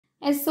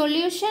a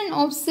solution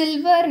of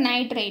silver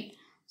nitrate.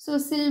 So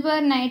silver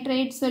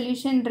nitrate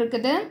solution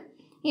இருக்குது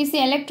is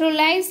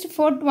electrolyzed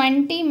for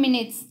 20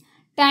 minutes.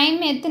 Time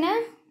எத்தனை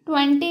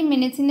 20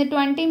 minutes. இந்த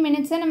 20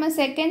 minutes நம்ம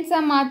seconds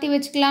மாற்றி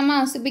வச்சுக்கலாமா?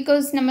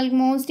 Because நம்மளுக்கு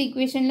most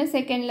equationல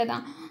secondல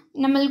தான்.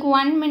 நம்மளுக்கு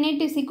 1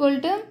 minute is equal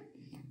to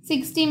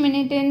 60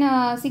 minute in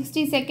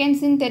 60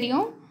 seconds ன்னு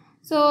தெரியும்.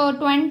 So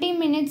 20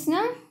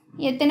 minutesனா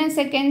எத்தனை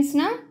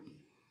secondsனா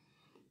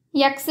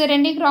x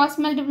ரெண்டு cross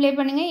multiply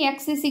பண்ணுங்க.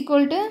 X is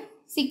equal to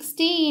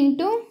 60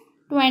 into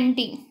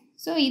 20.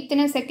 So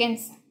இத்தனை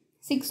seconds.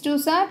 6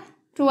 2s are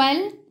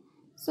 12.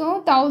 So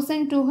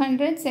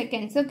 1200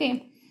 seconds. Okay.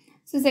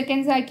 So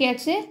seconds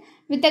ஆக்கியாச்சு.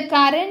 With a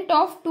current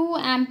of 2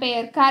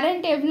 ampere.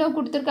 Current எவ்வளோ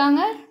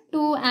கொடுத்துருக்காங்க?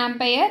 2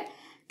 ampere.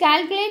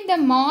 Calculate the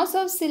mass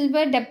of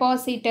silver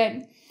deposited.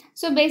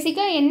 So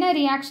basically என்ன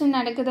reaction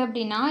நடக்குது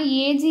அப்படின்னா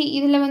Ag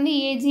இதில் வந்து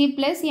Ag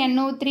plus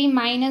NO3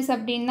 minus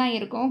அப்படின்னு தான்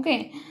இருக்கும். Okay.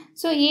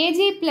 So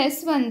Ag plus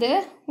வந்து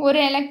ஒரு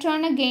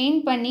எலக்ட்ரானை gain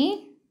பண்ணி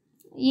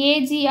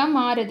Ag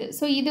மாறுது.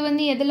 So இது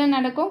வந்து எதில்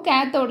நடக்கும்?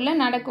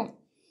 கேத்தோடில் நடக்கும்.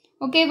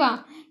 ஓகேவா?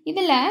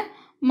 இதில்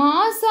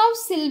mass of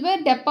silver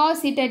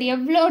deposited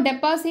எவ்வளோ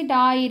டெபாசிட்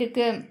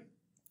ஆகிருக்கு?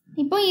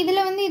 இப்போ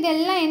இதில் வந்து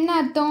இதெல்லாம் என்ன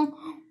அர்த்தம்?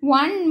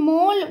 1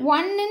 mole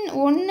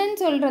 1ன்னு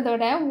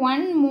சொல்கிறதோட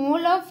 1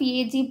 mole of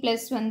Ag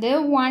plus வந்து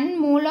 1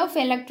 mole of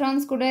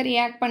electrons கூட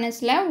react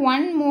பண்ணச்சில்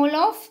 1 mole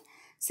of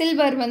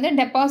silver வந்து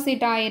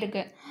டெபாசிட்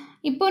ஆகிருக்கு.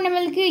 இப்போ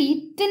நம்மளுக்கு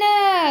இத்தனை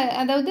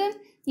அதாவது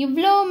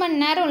இவ்வளோ மணி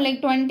நேரம்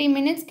லைக் 20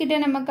 minutes கிட்ட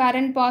நம்ம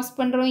கரண்ட் பாஸ்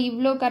பண்ணுறோம்.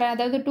 இவ்வளோ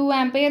அதாவது 2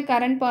 ampere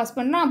கரண்ட் பாஸ்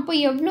பண்ணுறோம். அப்போ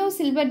எவ்வளோ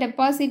சில்வர்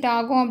டெபாசிட்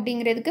ஆகும்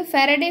அப்படிங்கிறதுக்கு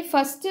ஃபெரடே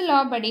ஃபர்ஸ்ட்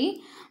லா படி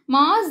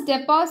mass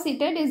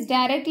deposited is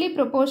directly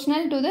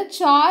proportional to the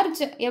charge.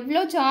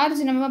 எவ்வளோ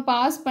சார்ஜ் நம்ம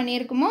பாஸ்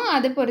பண்ணியிருக்குமோ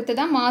அது பொறுத்து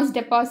தான் mass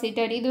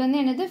deposited. இது வந்து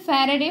என்னது?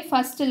 ஃபெரடே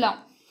ஃபர்ஸ்ட் லா.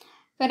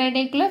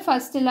 ஃபெரடேக்குள்ளே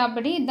ஃபர்ஸ்ட் லா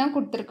படி இதுதான்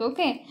கொடுத்துருக்கு.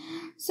 ஓகே.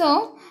 ஸோ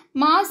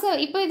மாஸ்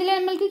இப்போ இதில்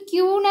நம்மளுக்கு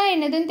க்யூனா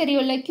என்னதுன்னு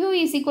தெரியும்ல. Q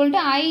is equal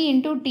to I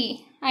into D.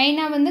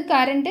 Aina வந்து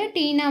கரண்ட்டு,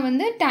 டீனா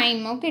வந்து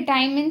time. Okay.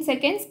 Time in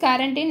seconds,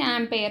 current in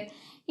ampere.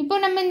 இப்போ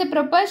நம்ம இந்த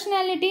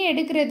ப்ரொபோர்ஷனாலிட்டி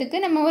எடுக்கிறதுக்கு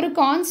நம்ம ஒரு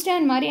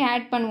கான்ஸ்டன்ட் மாதிரி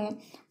ஆட் பண்ணுவோம்.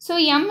 So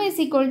M is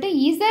equal to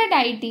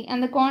இசட்ஐடி.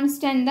 அந்த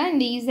கான்ஸ்டன்ட் தான்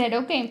இந்த இசட்.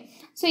 ஓகே.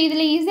 ஸோ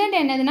இதில் இசட்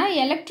என்னதுன்னா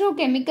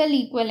electrochemical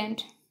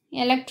equivalent.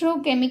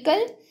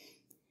 Electrochemical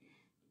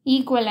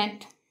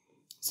equivalent.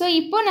 So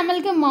இப்போ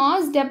நம்மளுக்கு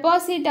மாஸ்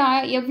டெபாசிட்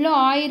எவ்வளோ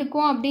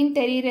ஆயிருக்கும் அப்படின்னு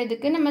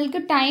தெரியறதுக்கு நம்மளுக்கு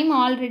டைம்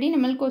ஆல்ரெடி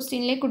நம்மளுக்கு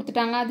கொஸ்டின்லேயே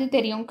கொடுத்துட்டாங்க, அது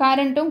தெரியும்.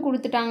 கரண்ட்டும்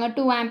கொடுத்துட்டாங்க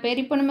 2 ampere.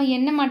 இப்போ நம்ம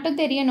என்ன மட்டும்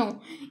தெரியணும்?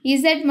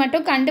 இசட்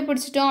மட்டும்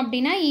கண்டுபிடிச்சிட்டோம்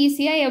அப்படின்னா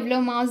ஈஸியாக எவ்வளோ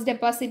மாஸ்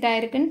டெபாசிட்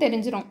ஆயிருக்குன்னு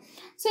தெரிஞ்சிடும்.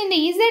 ஸோ இந்த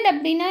இசட்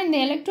அப்படின்னா இந்த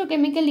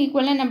எலக்ட்ரோகெமிக்கல்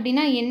ஈக்குவலன்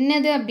அப்படின்னா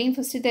என்னது அப்படின்னு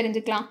ஃபஸ்ட்டு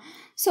தெரிஞ்சுக்கலாம்.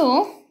 ஸோ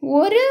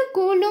ஒரு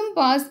கூலும்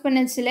பாஸ்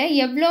பண்ணச்சில்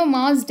எவ்வளோ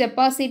மாஸ்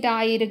டெபாசிட்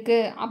ஆகிருக்கு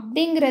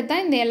அப்படிங்கிறது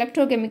தான் இந்த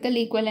எலக்ட்ரோகெமிக்கல்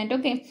ஈக்குவலண்ட்.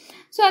 ஓகே.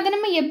 ஸோ அதை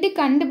நம்ம எப்படி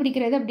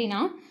கண்டுபிடிக்கிறது அப்படின்னா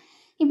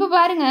இப்போ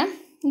பாருங்கள்,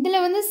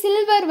 இதில் வந்து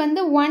சில்வர்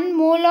வந்து 1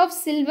 mole ஆஃப்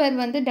சில்வர்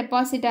வந்து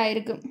டெபாசிட்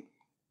ஆகிருக்கு.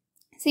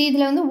 சரி,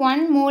 இதில் வந்து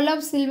 1 mole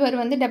ஆஃப் சில்வர்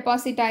வந்து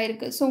டெபாசிட்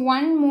ஆகிருக்கு. So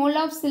 1 mole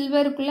of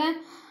சில்வருக்குள்ளே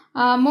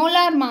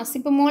molar mass.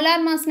 இப்போ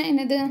மோலார் மாஸ்னால்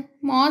என்னது?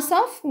 Mass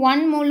of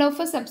 1 mole of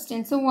a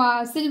substance. So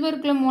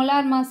சில்வருக்குள்ளே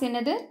molar mass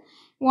என்னது?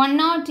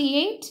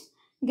 108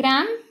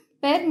 கிராம்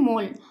பெர்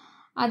மோல்.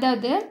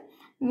 அதாவது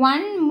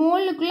 1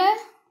 மோலுக்குள்ளே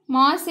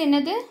மாஸ்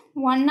என்னது?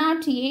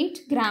 108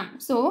 கிராம்.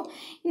 ஸோ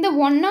இந்த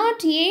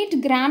 108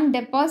 கிராம்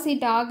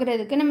டெபாசிட்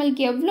ஆகிறதுக்கு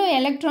நம்மளுக்கு எவ்வளோ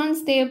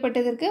electrons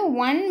தேவைப்பட்டதுக்கு?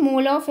 1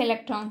 mole of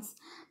electrons.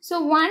 So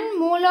 1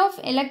 mole of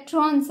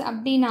electrons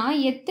அப்படின்னா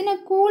எத்தனை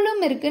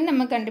கூலும் இருக்குதுன்னு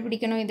நம்ம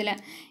கண்டுபிடிக்கணும். இதில்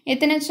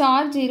எத்தனை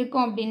சார்ஜ்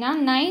இருக்கும் அப்படின்னா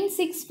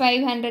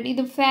 96500.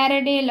 இது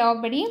ஃபேரடே லா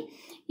படி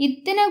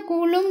இத்தனை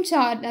கூலும்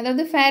சார்ஜ்,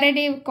 அதாவது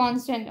ஃபேரடே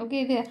கான்ஸ்டன்ட். ஓகே.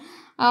 இது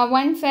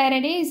 1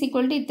 ஃபேரடே இஸ்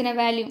ஈக்குவல் டு இத்தனை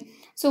வேல்யூ.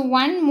 ஸோ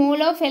 1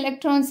 mole ஆஃப்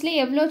எலக்ட்ரான்ஸில்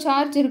எவ்வளோ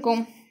சார்ஜ்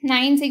இருக்கும்?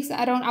 96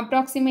 அரௌண்ட்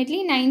அப்ராக்சிமேட்லி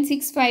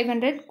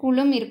 96500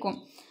 கூலும் இருக்கும்.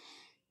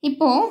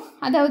 இப்போது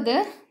அதாவது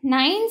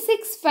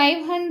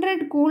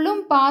 96500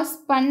 கூலும் பாஸ்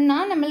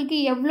பண்ணால் நம்மளுக்கு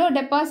எவ்வளோ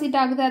டெபாசிட்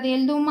ஆகுது அதை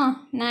எழுதுவோமா?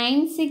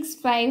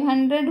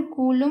 96500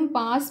 கூலும்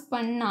பாஸ்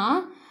பண்ணால்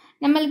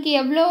நம்மளுக்கு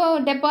எவ்வளோ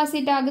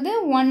டெபாசிட் ஆகுது?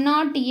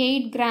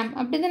 108 கிராம்.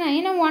 அப்படி தானே?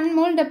 ஏன்னா 1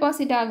 mole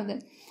டெபாசிட் ஆகுது.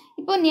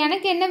 இப்போ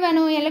எனக்கு என்ன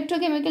வேணும்?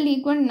 எலக்ட்ரோகெமிக்கல்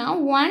ஈக்குவல்னா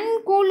 1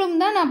 கூலும்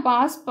தான் நான்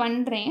பாஸ்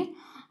பண்ணுறேன்.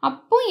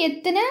 அப்போ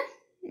எத்தனை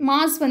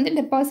மாஸ் வந்து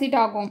டெபாசிட்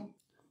ஆகும்?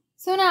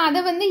 ஸோ நான் அதை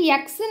வந்து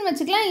எக்ஸ்ன்னு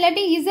வச்சுக்கலாம்,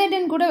 இல்லாட்டி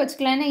இசட்ன்னு கூட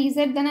வச்சுக்கலாம். ஏன்னா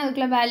இசட் தானே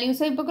அதுக்குள்ள வேல்யூ.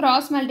 ஸோ இப்போ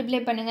கிராஸ் மல்டிப்ளை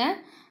பண்ணுங்கள்.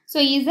 So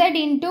Z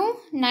into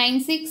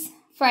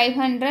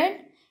 96500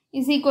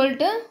 is equal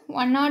to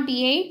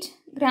 108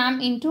 gram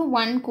into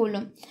 1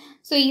 coulomb.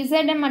 So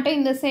இசட்டை மட்டும்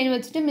இந்த சைடு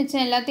வச்சுட்டு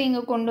மிச்சம் எல்லாத்தையும்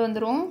இங்கே கொண்டு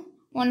வந்துடும்.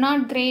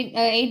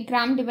 108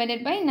 கிராம்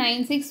டிவைடட் பை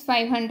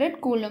 96500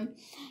 கூலும்.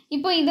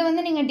 இப்போ இதை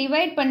வந்து நீங்கள்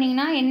டிவைட்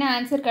பண்ணிங்கன்னா என்ன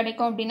ஆன்சர்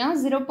கிடைக்கும் அப்படின்னா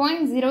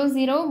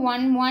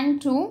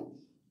 0.00112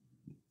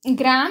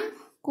 கிராம்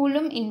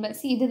கூலும்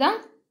இன்வெர்ஸ். இதுதான்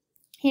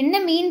என்ன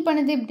மீன்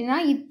பண்ணுது அப்படின்னா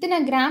இத்தனை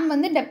கிராம்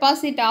வந்து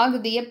டெபாசிட்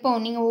ஆகுது எப்போ?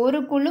 நீங்கள் ஒரு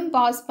கூலும்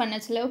பாஸ்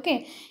பண்ணச்சில். ஓகே.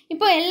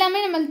 இப்போ எல்லாமே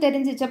நம்மளுக்கு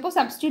தெரிஞ்சிச்சு. அப்போ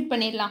சப்ஸ்டியூட்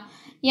பண்ணிடலாம்.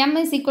 m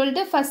is equal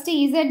to first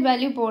Z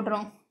value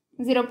போடுறோம்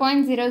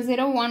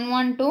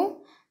 0.00112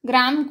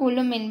 கிராம்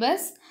கூலும்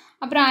இன்வர்ஸ்.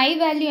 அப்புறம் I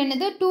வேல்யூ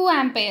என்னது 2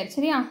 ஆம்பையர்.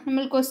 சரியா,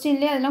 நம்மளுக்கு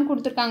கொஸ்டின்லேயே அதெல்லாம்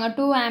கொடுத்துருக்காங்க.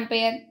 2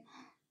 ampere.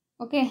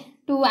 Okay,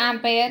 2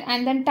 ampere.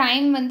 And then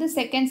time வந்து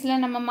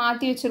செகண்ட்ஸில் நம்ம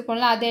மாற்றி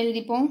வச்சுருக்கோம்ல, அதை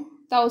எழுதிப்போம்.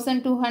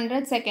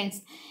 1200 செகண்ட்ஸ்.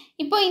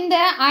 இப்போ இந்த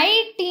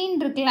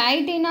ஐடின்னு இருக்குல்ல,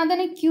 ஐடின்னா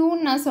தானே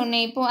க்யூன்னு நான்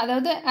சொன்னேன். இப்போது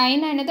அதாவது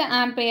ஐனா என்னது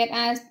ஆம்பையர்,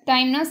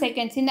 டைம்னா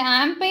செகண்ட்ஸ். இந்த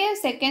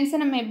ஆம்பையர் செகண்ட்ஸை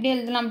நம்ம எப்படி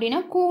எழுதலாம்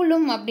அப்படின்னா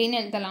கூலும் அப்படின்னு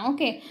எழுதலாம்.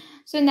 ஓகே,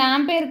 ஸோ இந்த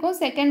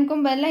ஆம்பையருக்கும்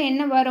செகண்ட்க்கும் பதிலாக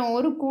என்ன வரும்,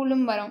 ஒரு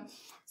கூலும் வரும்.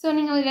 ஸோ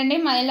நீங்கள்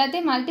ரெண்டையும்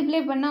எல்லாத்தையும் மல்டிப்ளை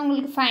பண்ணால்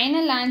உங்களுக்கு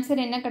ஃபைனல்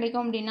ஆன்சர் என்ன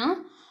கிடைக்கும் அப்படின்னா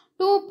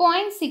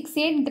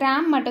 2.68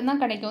 கிராம்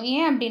மட்டும்தான் கிடைக்கும்.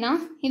 ஏன் அப்படின்னா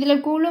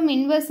இதில் கூலும்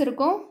இன்வர்ஸ்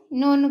இருக்கும்,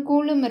 இன்னொன்று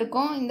கூலும்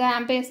இருக்கும். இந்த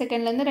ஆம்பையர்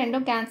செகண்ட்லேருந்து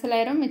ரெண்டும் கேன்சல்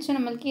ஆயிரும். மிச்சம்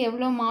நம்மளுக்கு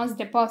எவ்வளோ மாஸ்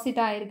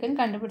டெபாசிட்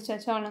ஆகிருக்குன்னு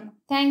கண்டுபிடிச்சாச்சு. அவ்வளோதான்.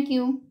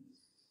 தேங்க்யூ.